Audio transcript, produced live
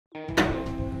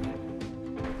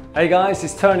Hey guys,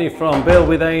 it's Tony from Build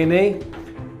with A&E.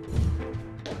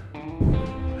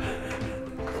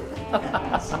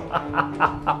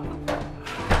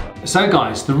 So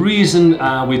guys, the reason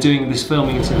we're doing this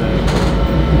filming today.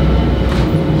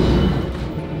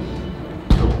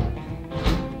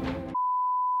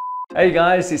 Hey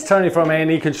guys, it's Tony from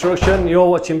A&E Construction. You're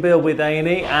watching Build with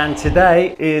A&E, and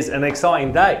today is an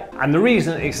exciting day. And the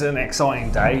reason it's an exciting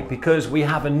day because we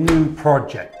have a new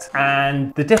project.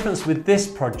 And the difference with this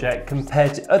project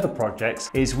compared to other projects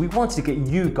is we wanted to get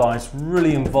you guys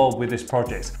really involved with this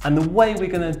project. And the way we're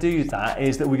going to do that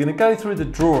is that we're going to go through the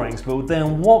drawings, but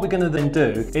then what we're going to then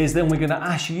do is then we're going to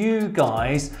ask you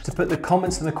guys to put the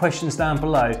comments and the questions down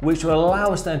below, which will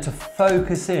allow us then to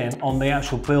focus in on the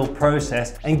actual build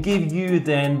process and give you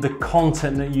then the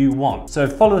content that you want. So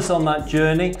follow us on that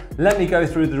journey. Let me go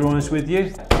through the drawings with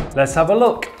you. Let's have a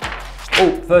look.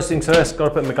 Oh, first things first, got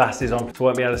to put my glasses on, so I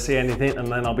won't be able to see anything, and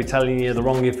then I'll be telling you the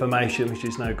wrong information, which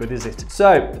is no good, is it?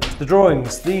 So, the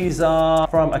drawings, these are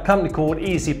from a company called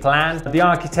Easy Plan. The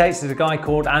architect is a guy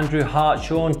called Andrew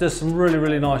Hartshorn, does some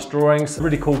really nice drawings,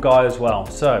 really cool guy as well.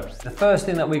 So, the first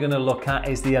thing that we're going to look at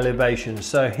is the elevation.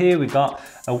 So here we've got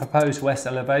a proposed west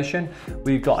elevation,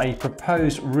 we've got a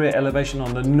proposed rear elevation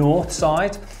on the north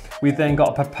side. We've then got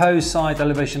a proposed side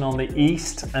elevation on the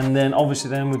east, and then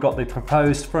obviously then we've got the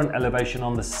proposed front elevation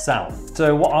on the south.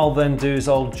 So what I'll then do is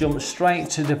I'll jump straight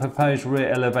to the proposed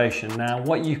rear elevation. Now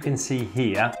what you can see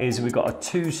here is we've got a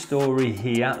 2-story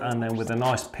here, and then with a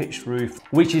nice pitched roof,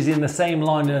 which is in the same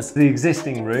line as the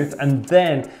existing roof. And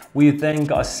then we've then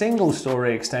got a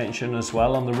 1-story extension as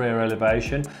well on the rear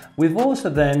elevation. We've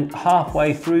also then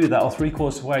halfway through that, or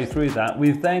 3/4 way through that,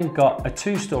 we've then got a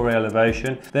 2-story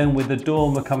elevation, then with the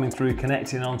dormer coming through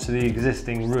connecting onto the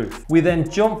existing roof. We then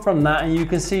jump from that, and you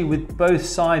can see with both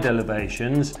side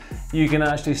elevations, you can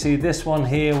actually see this one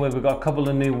here where we've got a couple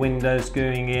of new windows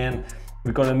going in.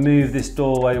 We've got to move this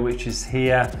doorway, which is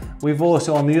here. We've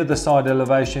also on the other side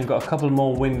elevation got a couple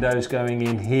more windows going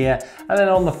in here, and then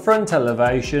on the front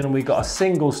elevation we've got a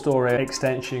 1-story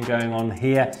extension going on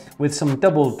here with some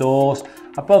double doors.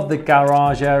 Above the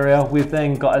garage area we've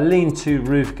then got a lean-to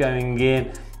roof going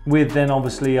in, with then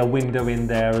obviously a window in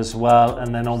there as well,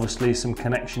 and then obviously some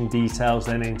connection details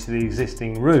then into the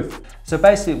existing roof. So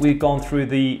basically we've gone through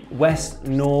the west,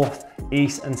 north,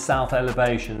 east and south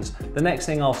elevations. The next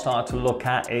thing I'll start to look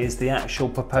at is the actual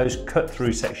proposed cut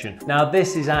through section. Now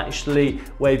this is actually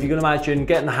where, if you can imagine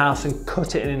getting the house and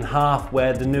cut it in half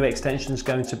where the new extension is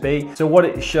going to be. So what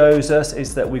it shows us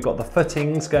is that we've got the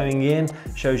footings going in,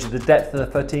 shows you the depth of the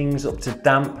footings up to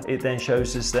damp. It then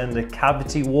shows us then the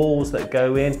cavity walls that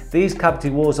go in. These cavity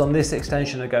walls on this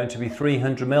extension are going to be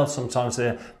 300mm, sometimes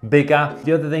they're bigger.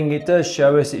 The other thing it does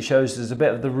show us, it shows us a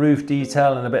bit of the roof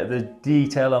detail and a bit of the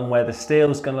detail on where the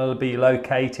steel is going to be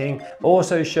locating.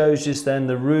 Also shows us then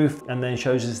the roof, and then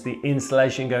shows us the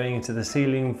insulation going into the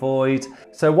ceiling void.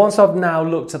 So once I've now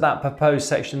looked at that proposed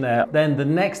section there, then the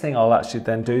next thing I'll actually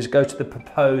then do is go to the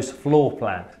proposed floor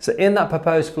plan. So in that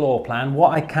proposed floor plan,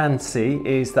 what I can see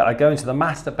is that I go into the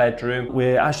master bedroom.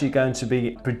 We're actually going to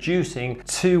be producing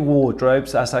 2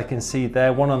 wardrobes, as I can see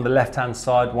there, one on the left hand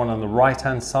side, one on the right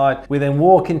hand side. We then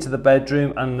walk into the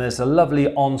bedroom, and there's a lovely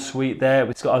ensuite there.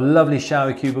 It's got a lovely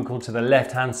shower cubicle to the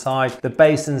left hand side, the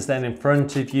basin's then in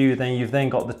front of you, then you've then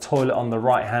got the toilet on the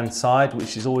right hand side,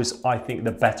 which is always, I think,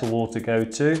 the better wall to go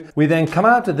to. We then come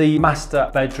out of the master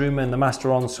bedroom and the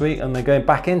master ensuite, and then going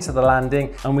back into the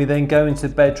landing, and we then go into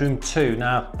bedroom 2.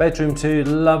 Now bedroom 2,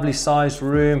 lovely sized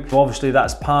room, obviously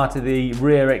that's part of the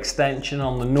rear extension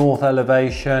on the north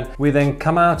elevation. We then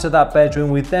come out of that bedroom,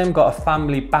 we've then got a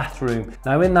family bathroom.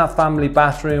 Now in that family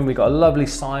bathroom we've got a lovely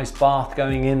sized bath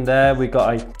going in there. We've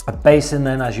got a basin,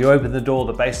 then as you open the door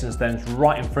the basin's then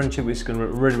right in front of you, which is going to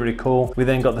look really cool. We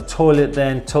then got the toilet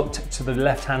then tucked to the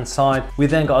left hand side. We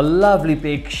then got a lovely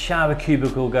big shower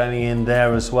cubicle going in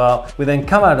there as well. We then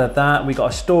come out of that, we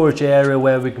got a storage area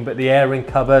where we can put the airing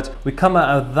cupboard. We come out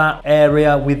of that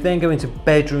area, we then go into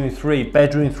bedroom 3.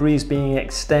 Bedroom 3 is being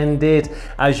extended,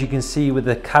 as you can see, with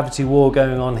the cavity wall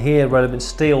going on here, relevant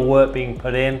steel work being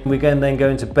put in. We can then go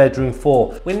into bedroom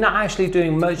 4. We're not actually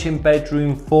doing much in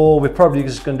bedroom 4. We're probably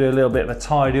just going to do a little bit of a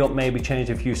tidy up, maybe change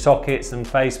a few sockets and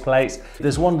face plates.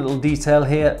 There's one little detail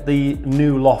here, the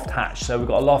new loft hatch. So we've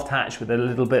got a loft hatch with a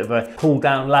little bit of a pull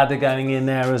down ladder going in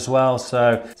there as well.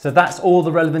 So that's all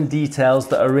the relevant details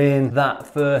that are in that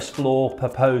first floor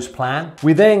proposed plan.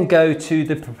 We then go to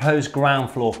the proposed ground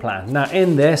floor plan. Now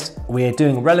in this, we're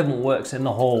doing relevant works in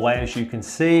the hallway, as you can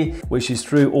see, which is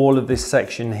through all of this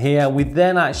section here. We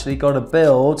then actually got to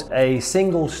build a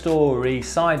 1-story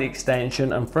side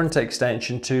extension and front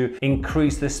extension to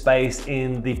increase the space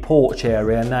in the porch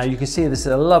area. Now you can see this is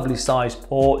a lovely sized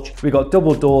porch. We've got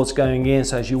double doors going in,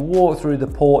 so as you walk through the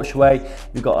porchway,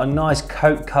 you've got a nice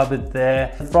coat cupboard there.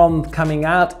 From coming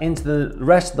out into the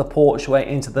rest of the porchway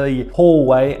into the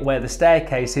hallway where the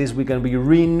staircase is, we're going to be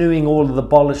renewing all of the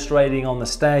balustrading on the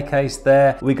staircase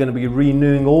there. We're going to be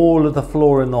renewing all of the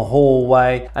floor in the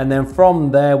hallway, and then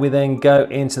from there we then go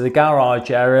into the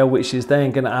garage area, which is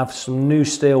then going to have some new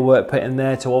steel work put in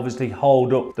there to obviously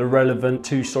hold up the relevant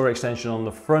 2-story extension on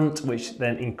the front, which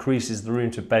then increases the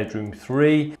room to bedroom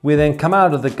 3. We then come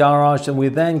out of the garage and we're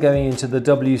then going into the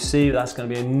WC. That's going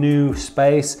to be a new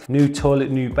space, new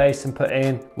toilet, new basin put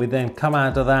in. We then come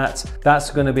out of that.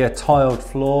 That's going to be a tiled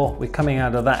floor. We're coming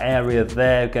out of that area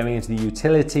there, going into the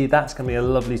utility. That's going to be a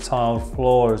lovely tiled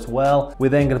floor as well. We're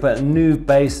then going to put a new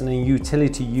basin and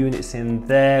utility units in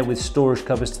there with storage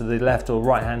cupboards to the left or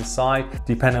right hand side,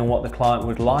 depending on what the client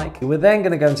would like. We're then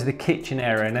going to go into the kitchen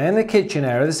area. Now in the kitchen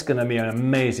area, this is going to be an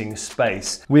amazing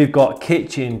space. We've got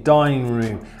kitchen, dining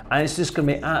room, and it's just going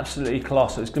to be absolutely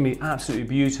colossal. It's going to be absolutely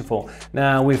beautiful.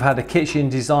 Now we've had a kitchen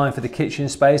design for the kitchen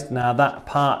space. Now that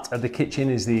part of the kitchen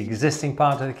is the existing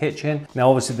part of the kitchen. Now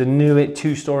obviously the new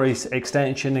 2-story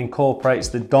extension incorporates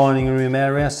the dining room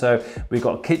area. So we've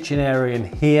got a kitchen area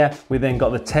in here. We then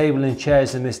got the table and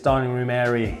chairs in this dining room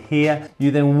area here.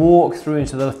 You then walk through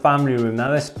into the family room.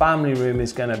 Now this family room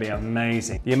is going to be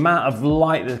amazing. The amount of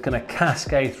light that's going to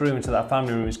cascade through into that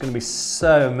family room is going to be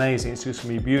so amazing. It's just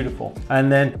going to be beautiful.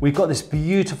 And then we've got this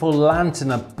beautiful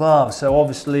lantern above. So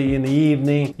obviously in the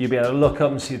evening, you'll be able to look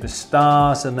up and see the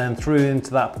stars, and then through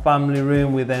into that family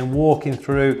room. We're then walking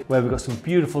through where we've got some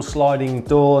beautiful sliding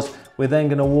doors. We're then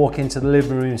going to walk into the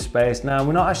living room space. Now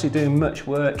we're not actually doing much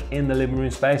work in the living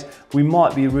room space. We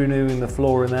might be renewing the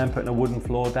floor and then putting a wooden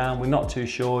floor down. We're not too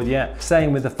sure yet.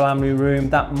 Same with the family room,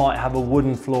 that might have a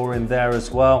wooden floor in there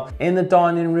as well. In the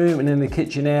dining room and in the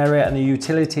kitchen area and the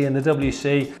utility and the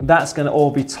WC, that's going to all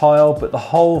be tiled, but the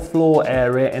whole floor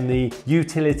area in the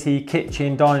utility,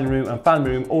 kitchen, dining room and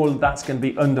family room, all of that's going to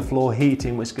be underfloor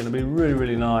heating, which is going to be really,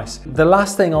 really nice. The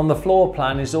last thing on the floor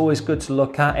plan is always good to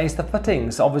look at is the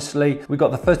footings. Obviously we've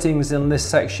got the footings in this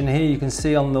section here. You can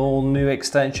see on the all new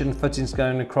extension, footings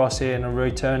going across here and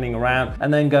returning around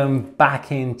and then going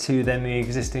back into then the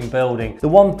existing building. The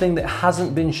one thing that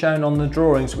hasn't been shown on the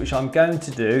drawings, which I'm going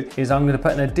to do, is I'm going to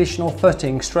put an additional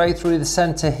footing straight through the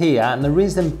center here. And the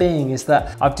reason being is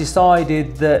that I've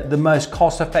decided that the most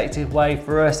cost-effective way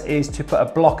for us is to put a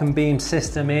block and beam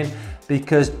system in,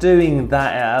 because doing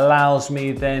that, it allows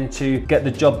me then to get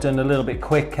the job done a little bit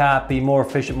quicker, be more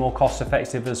efficient, more cost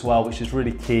effective as well, which is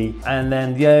really key. And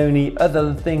then the only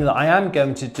other thing that I am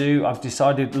going to do, I've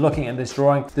decided, looking at this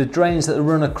drawing, the drains that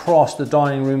run across the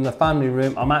dining room, the family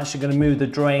room, I'm actually going to move the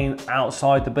drain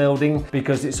outside the building,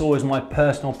 because it's always my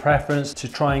personal preference to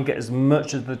try and get as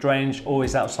much of the drainage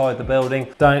always outside the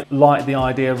building. Don't like the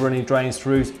idea of running drains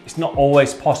through. It's not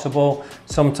always possible.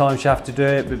 Sometimes you have to do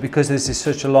it, but because this is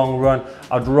such a long run,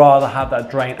 I'd rather have that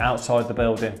drain outside the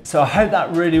building. So I hope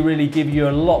that really gives you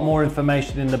a lot more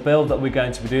information in the build that we're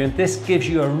going to be doing. This gives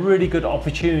you a really good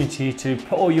opportunity to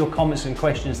put all your comments and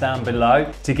questions down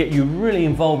below to get you really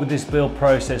involved with this build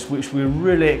process, which we're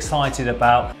really excited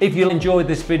about. If you enjoyed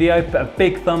this video, put a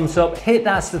big thumbs up, hit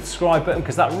that subscribe button,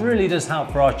 because that really does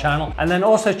help for our channel. And then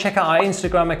also check out our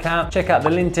Instagram account, check out the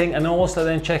LinkedIn, and also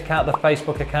then check out the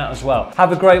Facebook account as well.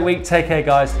 Have a great week. Take care,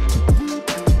 guys.